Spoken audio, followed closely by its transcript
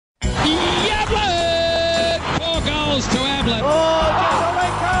Ablett.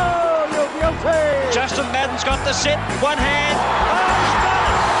 Oh, you're guilty! Justin Madden's got the set, one hand.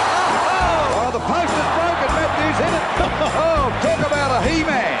 Oh, the post is broken, Matthews hit it. Oh, talk about a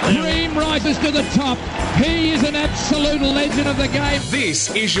he-man. Dream rises to the top. He is an absolute legend of the game.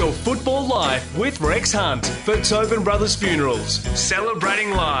 This is your Football Life with Rex Hunt for Tobin Brothers Funerals, celebrating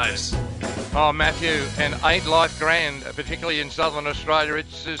lives. Oh, Matthew, and ain't life grand, particularly in southern Australia.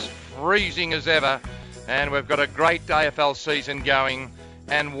 It's as freezing as ever, and we've got a great AFL season going.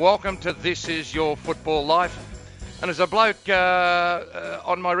 And welcome to This Is Your Football Life. And as a bloke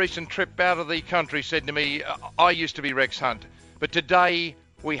on my recent trip out of the country said to me, I used to be Rex Hunt, but today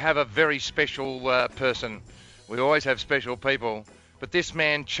we have a very special person. We always have special people, but this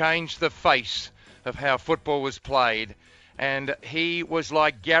man changed the face of how football was played. And he was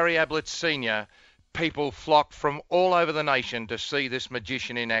like Gary Ablett Sr. People flocked from all over the nation to see this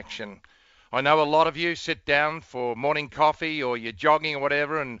magician in action. I know a lot of you sit down for morning coffee or you're jogging or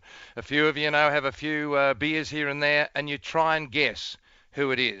whatever, and a few of you have a few beers here and there, and you try and guess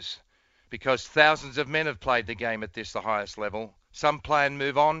who it is. Because thousands of men have played the game at the highest level. Some play and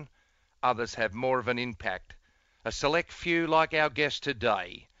move on, others have more of an impact. A select few, like our guest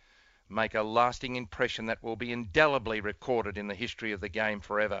today, make a lasting impression that will be indelibly recorded in the history of the game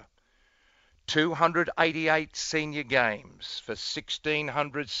forever. 288 senior games for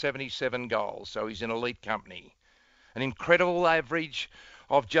 1,677 goals, so he's in elite company. An incredible average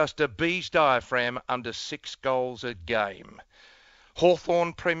of just a bee's diaphragm under 6 goals a game.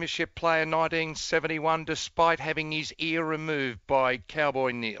 Hawthorn Premiership player 1971, despite having his ear removed by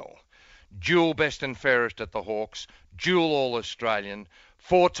Cowboy Neil. Dual best and fairest at the Hawks, dual All-Australian,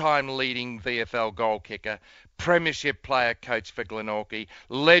 4-time leading VFL goal kicker, Premiership player coach for Glenorchy,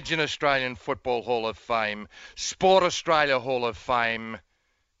 Legend Australian Football Hall of Fame, Sport Australia Hall of Fame.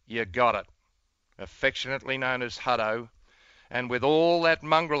 You got it. Affectionately known as Huddo. And with all that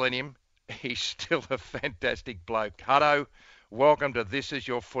mongrel in him, he's still a fantastic bloke. Huddo, welcome to This Is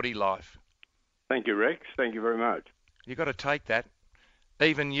Your Footy Life. Thank you, Rex. Thank you very much. You got to take that.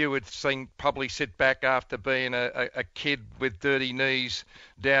 Even you would probably sit back after being a kid with dirty knees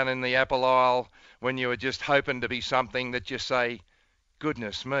down in the apple aisle when you were just hoping to be something that you say,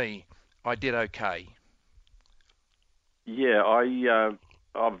 goodness me, I did okay. Yeah,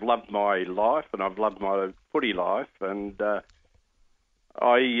 I've loved my life and I've loved my footy life, and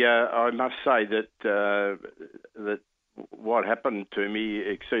I must say that what happened to me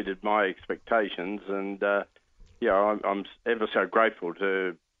exceeded my expectations, and I'm ever so grateful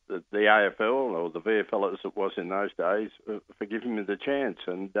to the AFL, or the VFL as it was in those days, for giving me the chance.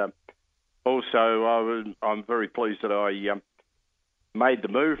 And also, I'm very pleased that I made the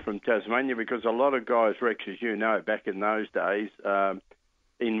move from Tasmania, because a lot of guys, Rex, as you know, back in those days,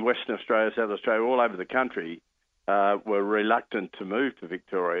 in Western Australia, South Australia, all over the country, were reluctant to move to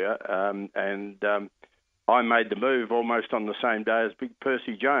Victoria. And I made the move almost on the same day as Big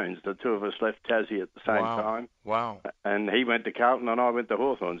Percy Jones. The two of us left Tassie at the same time. Wow. And he went to Carlton and I went to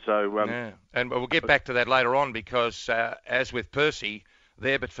Hawthorn. So, yeah. And we'll get back to that later on, because as with Percy,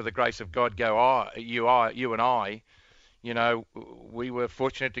 there but for the grace of God go you and I, we were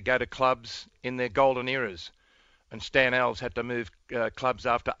fortunate to go to clubs in their golden eras. And Stan Alves had to move clubs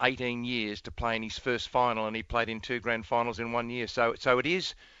after 18 years to play in his first final, and he played in 2 grand finals in 1 year. So it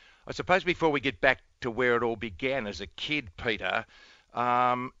is, I suppose, before we get back to where it all began as a kid, Peter,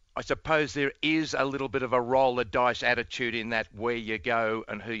 I suppose there is a little bit of a roll the dice attitude in that, where you go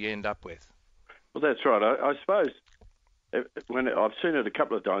and who you end up with. Well, that's right. I suppose when I've seen it a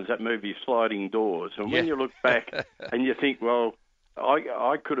couple of times, that movie Sliding Doors, and when you look back and you think, well,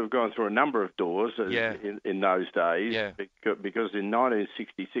 I could have gone through a number of doors in those days, because in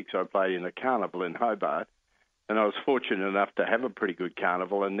 1966 I played in a carnival in Hobart. And I was fortunate enough to have a pretty good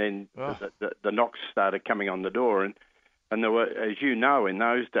carnival, and then the knocks started coming on the door. And there were, as you know, in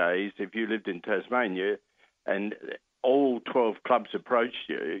those days, if you lived in Tasmania and all 12 clubs approached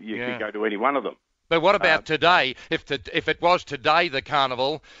you, you could go to any one of them. But what about today? If it was today, the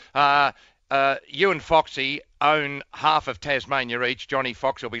carnival, you and Foxy own half of Tasmania each. Johnny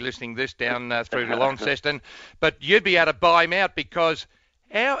Fox will be listening this down through to Launceston. But you'd be able to buy him out, because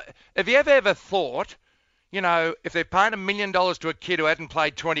have you ever thought, if they're paying $1 million to a kid who hadn't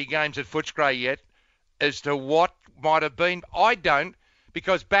played 20 games at Footscray yet, as to what might have been? I don't,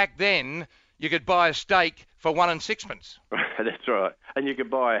 because back then you could buy a steak for 1 and 6pence. That's right. And you could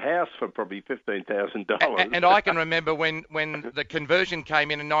buy a house for probably $15,000. And I can remember when the conversion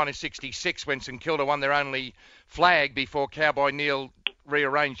came in 1966, when St Kilda won their only flag before Cowboy Neil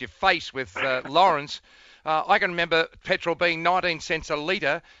rearranged your face with Lawrence. I can remember petrol being 19 cents a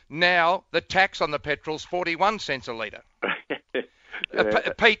litre. Now the tax on the petrol's 41 cents a litre.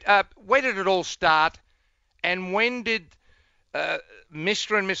 Pete, where did it all start? And when did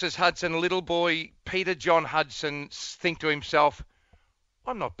Mr. and Mrs. Hudson, little boy Peter John Hudson, think to himself,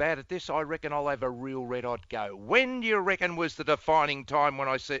 I'm not bad at this. I reckon I'll have a real red-hot go. When do you reckon was the defining time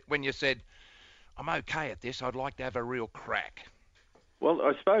when you said, I'm okay at this, I'd like to have a real crack? Well,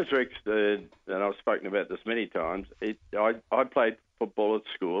 I suppose, Rex, and I've spoken about this many times, I played football at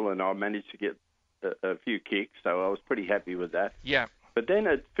school and I managed to get a few kicks, so I was pretty happy with that. Yeah. But then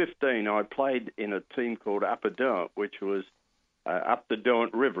at 15, I played in a team called Upper Derwent, which was up the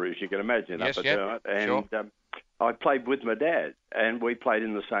Derwent River, as you can imagine, yes, Upper yeah. Derwent. And sure. I played with my dad, and we played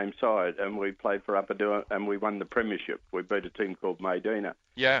in the same side, and we played for Upper Derwent, and we won the premiership. We beat a team called Medina.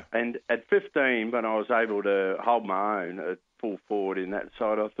 Yeah. And at 15, when I was able to hold my own at full forward in that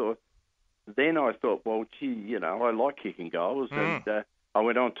side, I thought, well, gee, I like kicking goals. And I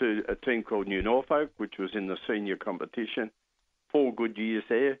went on to a team called New Norfolk, which was in the senior competition. 4 good years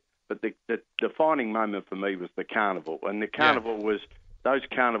there. But the defining moment for me was the carnival. And the carnival was, those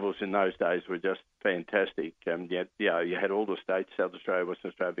carnivals in those days were just fantastic. You had all the states, South Australia,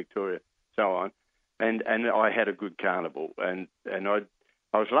 Western Australia, Victoria, so on. And I had a good carnival. And I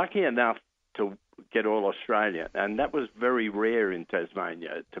was lucky enough to get all Australian. And that was very rare in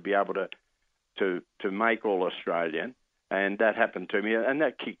Tasmania, to be able to make all Australian. And that happened to me, and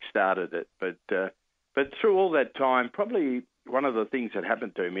that kick-started it. But through all that time, probably one of the things that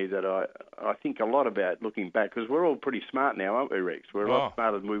happened to me that I think a lot about looking back, because we're all pretty smart now, aren't we, Rex? We're a lot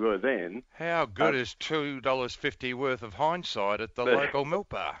smarter than we were then. How good is $2.50 worth of hindsight at the local milk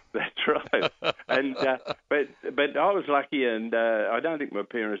bar? That's right. And but I was lucky, and I don't think my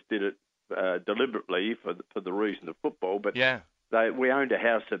parents did it deliberately for the reason of football, but we owned a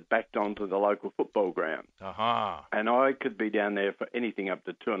house that backed onto the local football ground. And I could be down there for anything up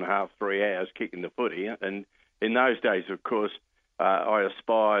to 2.5, 3 hours kicking the footy. And in those days, of course, I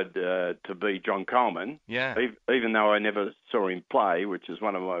aspired to be John Coleman, even though I never saw him play, which is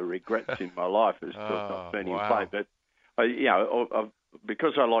one of my regrets in my life, is not seeing him play. But,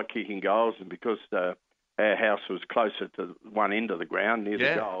 because I like kicking goals and because our house was closer to one end of the ground near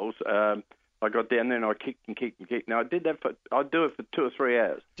the goals, I got down there and I kicked and kicked and kicked. Now, I'd do it for 2 or 3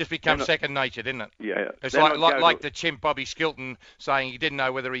 hours. Just become second nature, didn't it? Yeah. It's like the chimp Bobby Skilton saying he didn't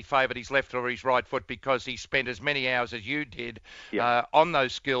know whether he favoured his left or his right foot because he spent as many hours as you did on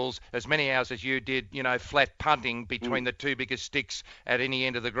those skills, as many hours as you did, flat punting between the 2 biggest sticks at any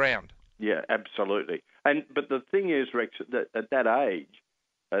end of the ground. Yeah, absolutely. But the thing is, Rex, that at that age,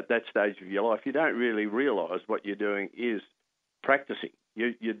 at that stage of your life, you don't really realise what you're doing is practicing.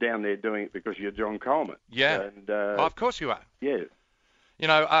 You're down there doing it because you're John Coleman. Yeah, and, of course you are. Yeah.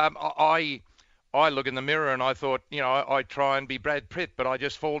 I look in the mirror and I thought, I try and be Brad Pitt, but I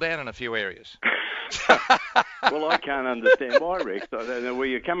just fall down in a few areas. Well, I can't understand why, Rex. I don't know where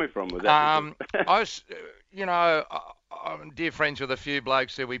you're coming from with that. I'm dear friends with a few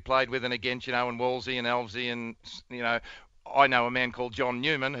blokes who we played with and against, and Wolsey and Elvesy and, I know a man called John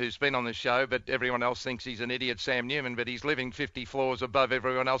Newman who's been on the show, but everyone else thinks he's an idiot, Sam Newman, but he's living 50 floors above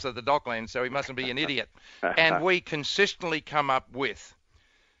everyone else at the Docklands, so he mustn't be an idiot. And we consistently come up with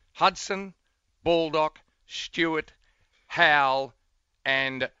Hudson, Baldock, Stewart, Howell,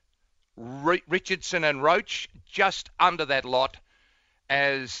 and Richardson and Roach just under that lot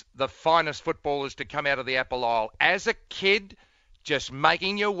as the finest footballers to come out of the Apple Isle. As a kid, just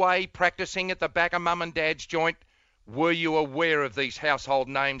making your way, practicing at the back of Mum and Dad's joint, were you aware of these household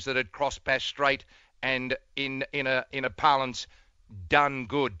names that had crossed Bass Strait and in a parlance done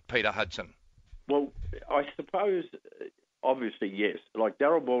good, Peter Hudson? Well, I suppose, obviously, yes. Like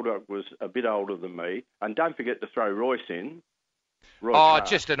Darryl Baldock was a bit older than me, and don't forget to throw Royce in.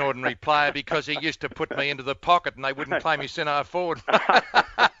 Just an ordinary player because he used to put me into the pocket and they wouldn't play me centre forward.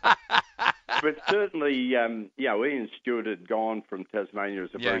 But certainly, Ian Stewart had gone from Tasmania as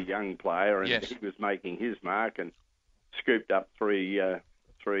a very young player, and he was making his mark and scooped up three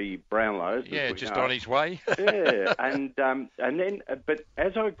Brownlows. Yeah, just on his way. Yeah, and then, but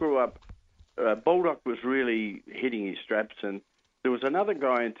as I grew up, Baldock was really hitting his straps, and there was another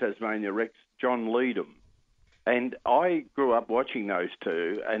guy in Tasmania, Rex, John Leadham. And I grew up watching those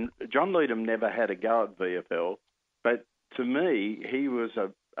two, and John Leadham never had a go at VFL, but to me, he was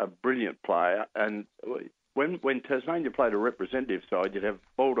a brilliant player. And when Tasmania played a representative side, you'd have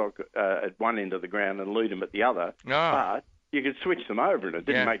Baldock at one end of the ground and Leadham at the other. But you could switch them over, and it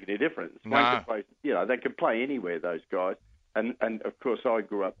didn't make any difference. One could play, they could play anywhere, those guys. And of course, I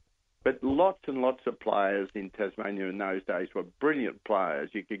grew up But lots and lots of players in Tasmania in those days were brilliant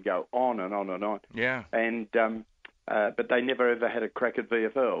players. You could go on and on and on. Yeah. And but they never ever had a crack at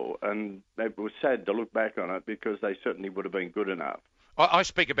VFL, and it was sad to look back on it because they certainly would have been good enough. I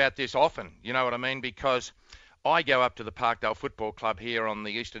speak about this often, you know what I mean, because I go up to the Parkdale Football Club here on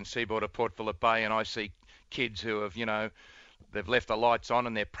the eastern seaboard of Port Phillip Bay, and I see kids who have, they've left the lights on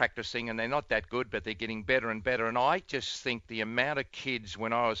and they're practicing, and they're not that good, but they're getting better and better. And I just think the amount of kids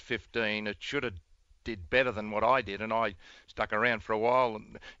when I was 15, it should have did better than what I did, and I stuck around for a while,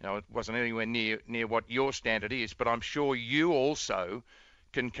 and it wasn't anywhere near what your standard is. But I'm sure you also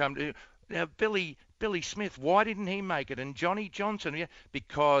can come to now. Billy Smith, why didn't he make it? And Johnny Johnson, yeah,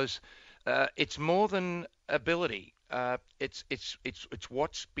 because it's more than ability. It's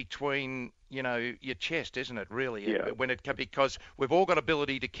what's between your chest, isn't it? Really, yeah. Because we've all got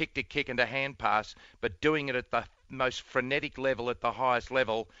ability to kick and to hand pass, but doing it at the most frenetic level, at the highest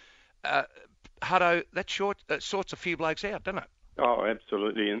level. Hutto, that sorts a few blokes out, doesn't it? Oh,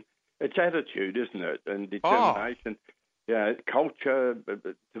 absolutely. And it's attitude, isn't it? And determination. Oh. Yeah, culture.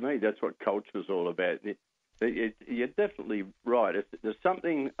 To me, that's what culture's all about. You're definitely right. There's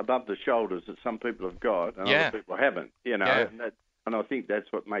something above the shoulders that some people have got and other people haven't, Yeah. And I think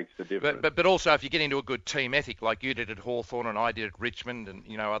that's what makes the difference. But also, if you get into a good team ethic like you did at Hawthorn and I did at Richmond,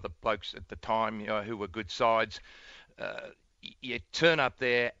 and other blokes at the time who were good sides, you turn up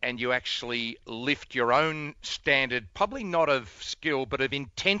there and you actually lift your own standard, probably not of skill, but of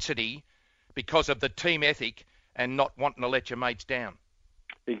intensity, because of the team ethic and not wanting to let your mates down.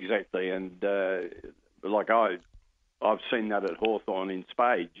 Exactly, and I've seen that at Hawthorn in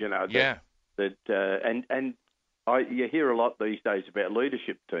spades. You hear a lot these days about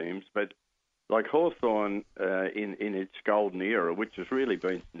leadership teams, but like Hawthorn in its golden era, which has really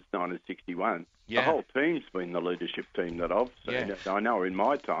been since 1961, the whole team's been the leadership team that I've seen. Yeah. I know in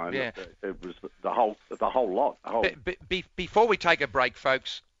my time it was the whole lot. Before we take a break,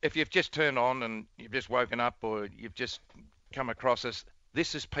 folks, if you've just turned on and you've just woken up or you've just come across us,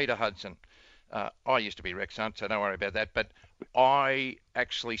 this is Peter Hudson. I used to be Rex Hunt, so don't worry about that. But I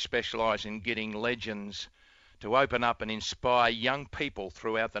actually specialise in getting legends to open up and inspire young people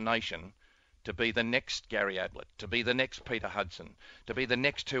throughout the nation to be the next Gary Ablett, to be the next Peter Hudson, to be the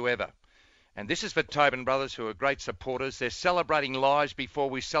next whoever. And this is for Tobin Brothers, who are great supporters. They're celebrating lives before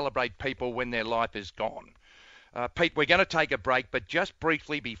we celebrate people when their life is gone. Pete, we're going to take a break, but just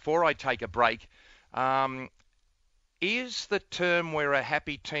briefly before I take a break, is the term "we're a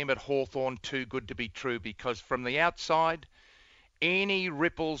happy team at Hawthorn" too good to be true? Because from the outside, any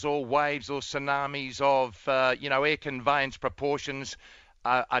ripples or waves or tsunamis of, air conveyance proportions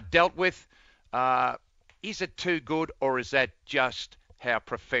are dealt with. Is it too good, or is that just how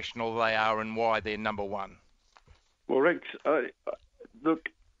professional they are and why they're number one? Well, Rex, look,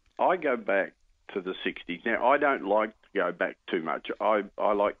 I go back to the 60s. Now, I don't like to go back too much. I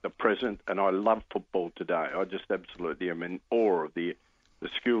like the present, and I love football today. I just absolutely am in awe of the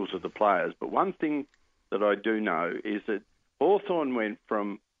skills of the players. But one thing that I do know is that Hawthorn went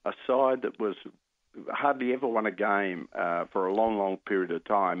from a side that was hardly ever won a game for a long, long period of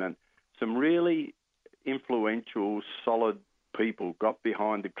time, and some really influential, solid people got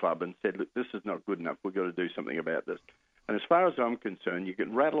behind the club and said, look, this is not good enough. We've got to do something about this. And as far as I'm concerned, you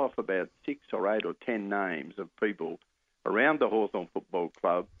can rattle off about 6 or 8 or 10 names of people around the Hawthorn Football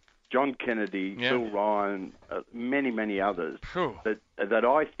Club, John Kennedy, Phil Ryan, many, many others, that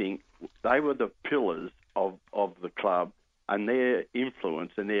I think they were the pillars of the club, and their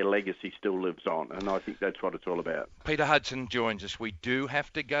influence and their legacy still lives on. And I think that's what it's all about. Peter Hudson joins us. We do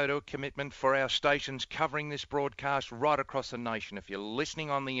have to go to a commitment for our stations covering this broadcast right across the nation. If you're listening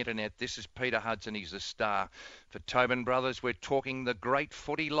on the internet, this is Peter Hudson. He's a star. For Tobin Brothers, we're talking the great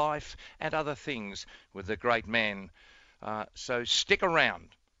footy life and other things with the great man. So stick around,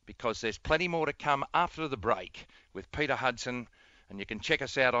 because there's plenty more to come after the break with Peter Hudson. And you can check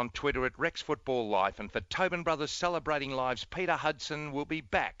us out on Twitter at Rex Football Life. And for Tobin Brothers Celebrating Lives, Peter Hudson will be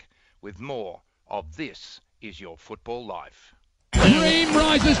back with more of This Is Your Football Life. Dream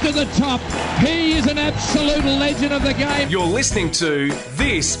rises to the top. He is an absolute legend of the game. You're listening to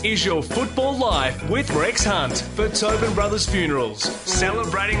This Is Your Football Life with Rex Hunt for Tobin Brothers Funerals,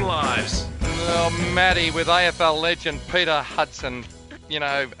 celebrating lives. Well, Matty, with AFL legend Peter Hudson,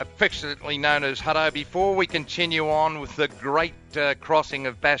 affectionately known as Hutto. Before we continue on with the great crossing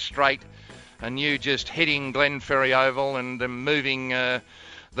of Bass Strait, and you just hitting Glenferrie Oval and moving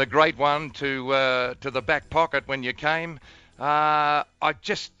the great one to the back pocket when you came, I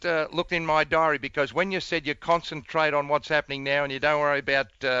just looked in my diary because when you said you concentrate on what's happening now and you don't worry about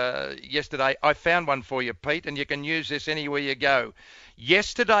yesterday, I found one for you, Pete, and you can use this anywhere you go.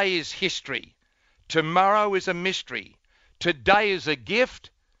 Yesterday is history. Tomorrow is a mystery. Today is a gift.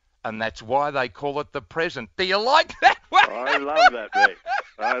 And that's why they call it the present. Do you like that one? I love that, Rex.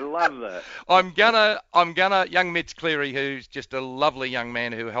 I love that. I'm gonna, young Mitch Cleary, who's just a lovely young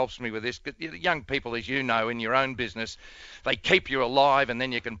man who helps me with this. Young people, as you know, in your own business, they keep you alive and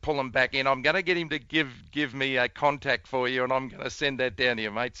then you can pull them back in. I'm gonna get him to give me a contact for you, and I'm gonna send that down to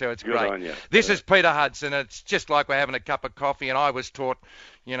you, mate. So it's Good great. on you. This is Peter Hudson. It's just like we're having a cup of coffee, and I was taught,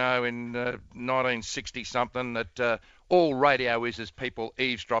 in 1960 something that. All radio is people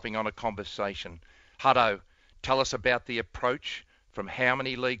eavesdropping on a conversation. Hutto, tell us about the approach from how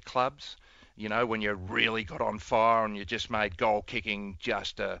many league clubs, when you really got on fire and you just made goal kicking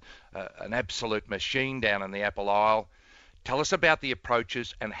just an absolute machine down in the Apple Isle. Tell us about the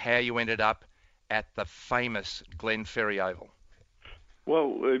approaches and how you ended up at the famous Glenferrie Oval.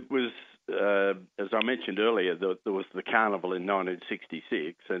 Well, it was, as I mentioned earlier, there was the carnival in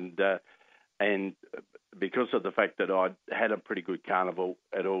 1966, and because of the fact that I'd had a pretty good carnival,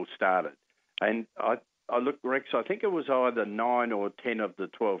 it all started. And I looked, Rex, I think it was either 9 or 10 of the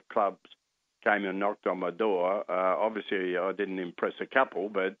 12 clubs came and knocked on my door. Obviously, I didn't impress a couple,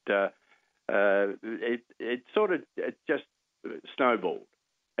 but it just snowballed.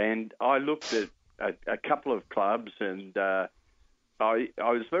 And I looked at a couple of clubs, and I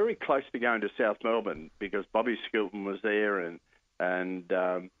was very close to going to South Melbourne because Bobby Skilton was there, and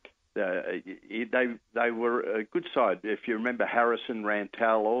they were a good side. If you remember Harrison,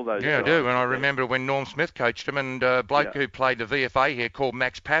 Rantel, all those. Yeah, guys. I do. And I remember when Norm Smith coached him, and a bloke who played the VFA here called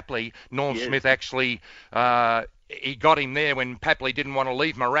Max Papley. Norm Smith actually he got him there when Papley didn't want to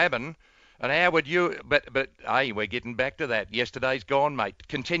leave Moorabbin. And how would you? But hey, we're getting back to that. Yesterday's gone, mate.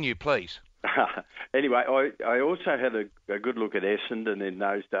 Continue, please. Anyway, I also had a good look at Essendon in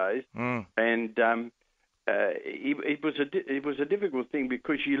those days, and. It was a difficult thing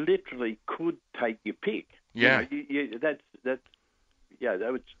because you literally could take your pick. Yeah, that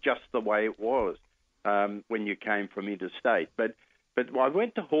was just the way it was when you came from interstate. But I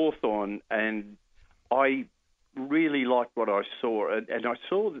went to Hawthorn and I really liked what I saw, and I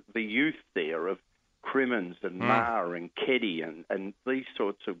saw the youth there of Crimmins and Maher and Keddy and these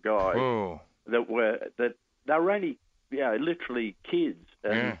sorts of guys that were only literally kids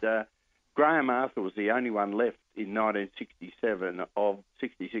and. Graham Arthur was the only one left in 1967 of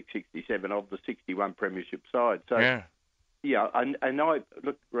 66-67 of the 61 premiership side. So, and I,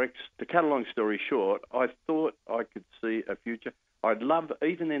 look, Rex, to cut a long story short, I thought I could see a future. I'd love,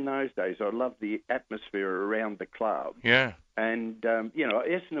 even in those days, I loved the atmosphere around the club. Yeah. And,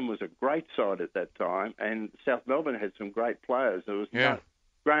 Essendon was a great side at that time, and South Melbourne had some great players. There was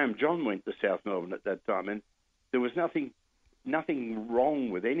Graham John went to South Melbourne at that time, and there was nothing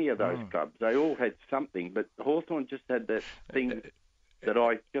wrong with any of those clubs. They all had something, but Hawthorn just had that thing that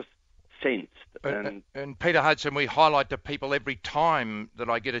I just sensed. And Peter Hudson, we highlight to people every time that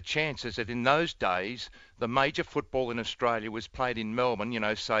I get a chance is that in those days, the major football in Australia was played in Melbourne,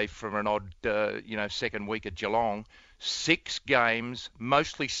 say for an odd, second week at Geelong. 6 games,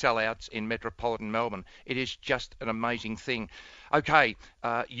 mostly sellouts in metropolitan Melbourne. It is just an amazing thing. Okay,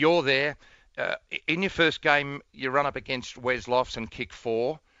 you're there. In your first game, you run up against Wes Lofts and kick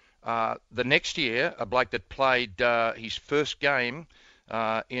 4. The next year, a bloke that played his first game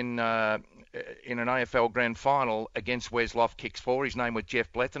in an AFL Grand Final against Wes Lofts kicks 4. His name was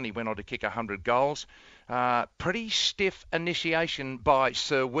Jeff Blethen. He went on to kick 100 goals. Pretty stiff initiation by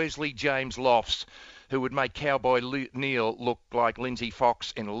Sir Wesley James Lofts, who would make Cowboy Neil look like Lindsay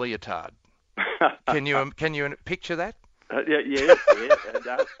Fox in a leotard. Can you picture that?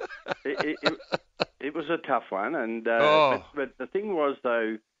 It was a tough one, and but the thing was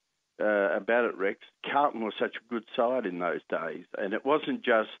though about it, Rex, Carlton was such a good side in those days, and it wasn't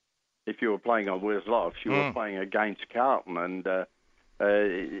just if you were playing on Wes Lofts, you were playing against Carlton, and so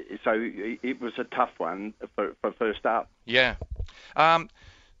it was a tough one for first up. Yeah.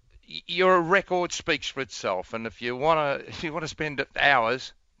 Your record speaks for itself, and if you want to spend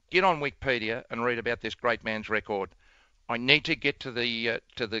hours, get on Wikipedia and read about this great man's record. I need to get to the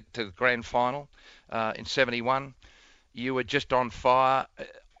grand final in '71. You were just on fire.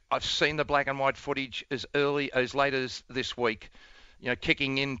 I've seen the black and white footage as late as this week,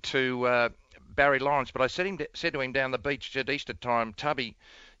 kicking into Barry Lawrence. But I said to him down the beach at Easter time, Tubby,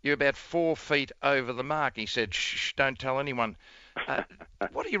 you're about 4 feet over the mark. He said, shh, don't tell anyone.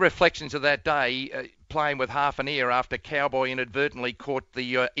 What are your reflections of that day, playing with half an ear after Cowboy inadvertently caught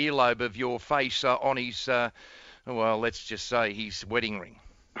the earlobe of your face on his well, let's just say his wedding ring.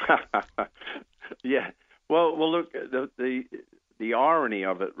 Yeah. Well, look, the irony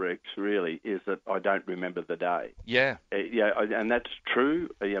of it, Rex, really is that I don't remember the day. Yeah. And that's true.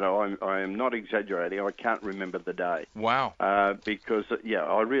 I am not exaggerating. I can't remember the day. Wow. Because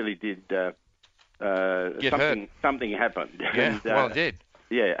I really did. Something happened. Yeah. And, well, it did.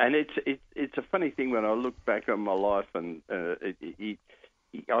 Yeah, and it's a funny thing when I look back on my life, and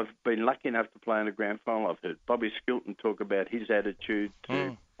I've been lucky enough to play in a grand final. I've heard Bobby Skilton talk about his attitude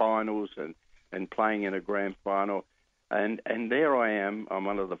to finals and playing in a grand final. And there I am. I'm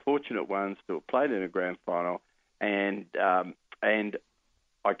one of the fortunate ones to have played in a grand final, and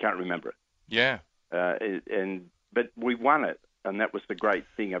I can't remember it. Yeah. But we won it, and that was the great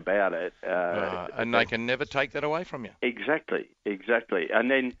thing about it. And they can never take that away from you. Exactly. And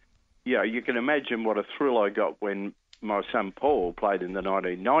then, you can imagine what a thrill I got when my son Paul played in the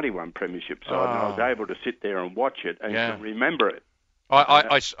 1991 Premiership side, and I was able to sit there and watch it and can remember it.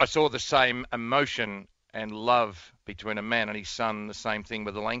 I saw the same emotion and love between a man and his son, the same thing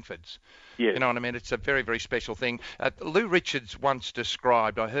with the Langfords. Yeah. You know what I mean? It's a very, very special thing. Lou Richards once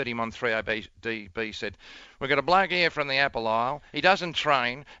described, I heard him on 3ABDB, said, we've got a bloke here from the Apple Isle. He doesn't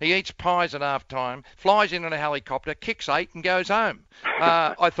train. He eats pies at half time, flies in a helicopter, kicks 8 and goes home.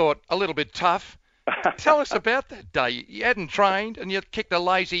 I thought, a little bit tough. Tell us about that day. You hadn't trained and you kicked a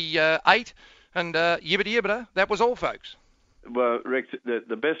lazy 8 and yibbida, that was all, folks. Well, Rex,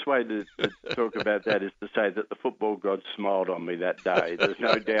 the best way to talk about that is to say that the football gods smiled on me that day. There's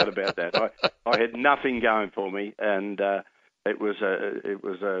no doubt about that. I had nothing going for me, and it was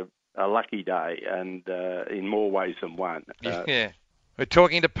a lucky day, and in more ways than one. Yeah. We're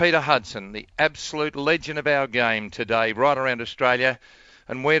talking to Peter Hudson, the absolute legend of our game today, right around Australia.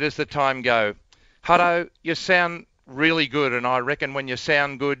 And where does the time go? Hutto, you sound really good, and I reckon when you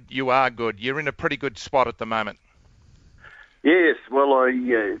sound good, you are good. You're in a pretty good spot at the moment. Yes, well, I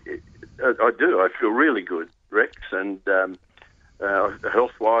do. I feel really good, Rex, and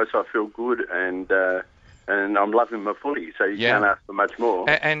health-wise, I feel good, and I'm loving my footy. So you can't ask for much more.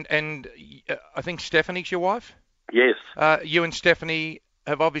 And I think Stephanie's your wife. Yes. You and Stephanie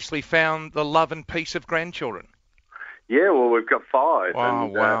have obviously found the love and peace of grandchildren. Yeah, well, we've got 5. Oh,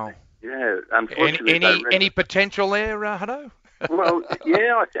 wow. Yeah, unfortunately. Any potential there, Hutto? Well,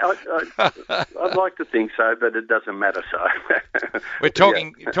 yeah, I'd like to think so, but it doesn't matter. So we're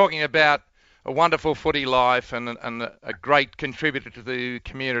talking about a wonderful footy life and a great contributor to the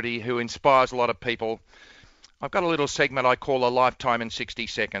community who inspires a lot of people. I've got a little segment I call a lifetime in 60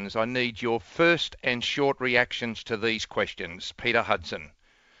 seconds. I need your first and short reactions to these questions. Peter Hudson,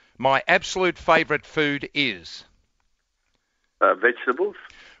 my absolute favourite food is vegetables.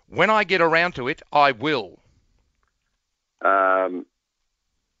 When I get around to it, I will.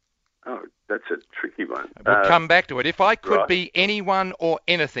 That's a tricky one. We'll come back to it. If I could be anyone or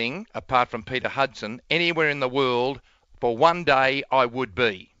anything, apart from Peter Hudson, anywhere in the world, for one day, I would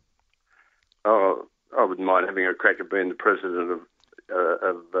be. Oh, I wouldn't mind having a crack at being the president of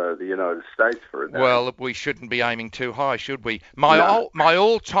the United States for a day. Well, we shouldn't be aiming too high, should we? My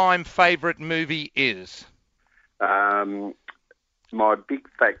all-time favourite movie is? My Big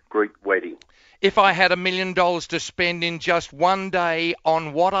Fat Greek Wedding. If I had $1 million to spend in just one day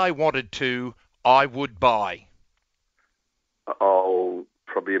on what I wanted to, I would buy. Oh,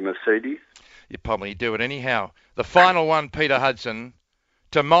 probably a Mercedes. You'd probably do it anyhow. The final one, Peter Hudson.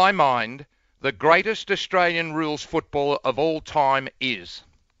 To my mind, the greatest Australian rules footballer of all time is?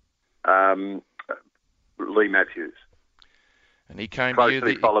 Lee Matthews. And he came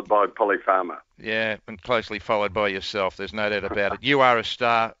closely followed by Polly Farmer. Yeah, and closely followed by yourself. There's no doubt about it. You are a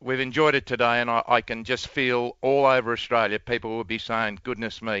star. We've enjoyed it today, and I can just feel all over Australia people will be saying,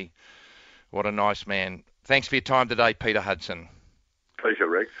 goodness me, what a nice man. Thanks for your time today, Peter Hudson. Pleasure,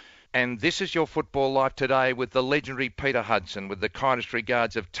 Rex. And this is your Football Life today with the legendary Peter Hudson, with the kindest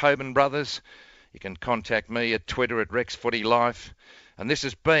regards of Tobin Brothers. You can contact me at Twitter at RexFootyLife. And this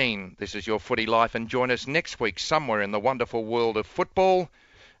is your Footy Life, and join us next week somewhere in the wonderful world of football.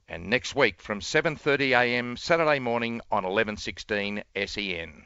 And next week from 7:30 a.m. Saturday morning on 11:16 SEN.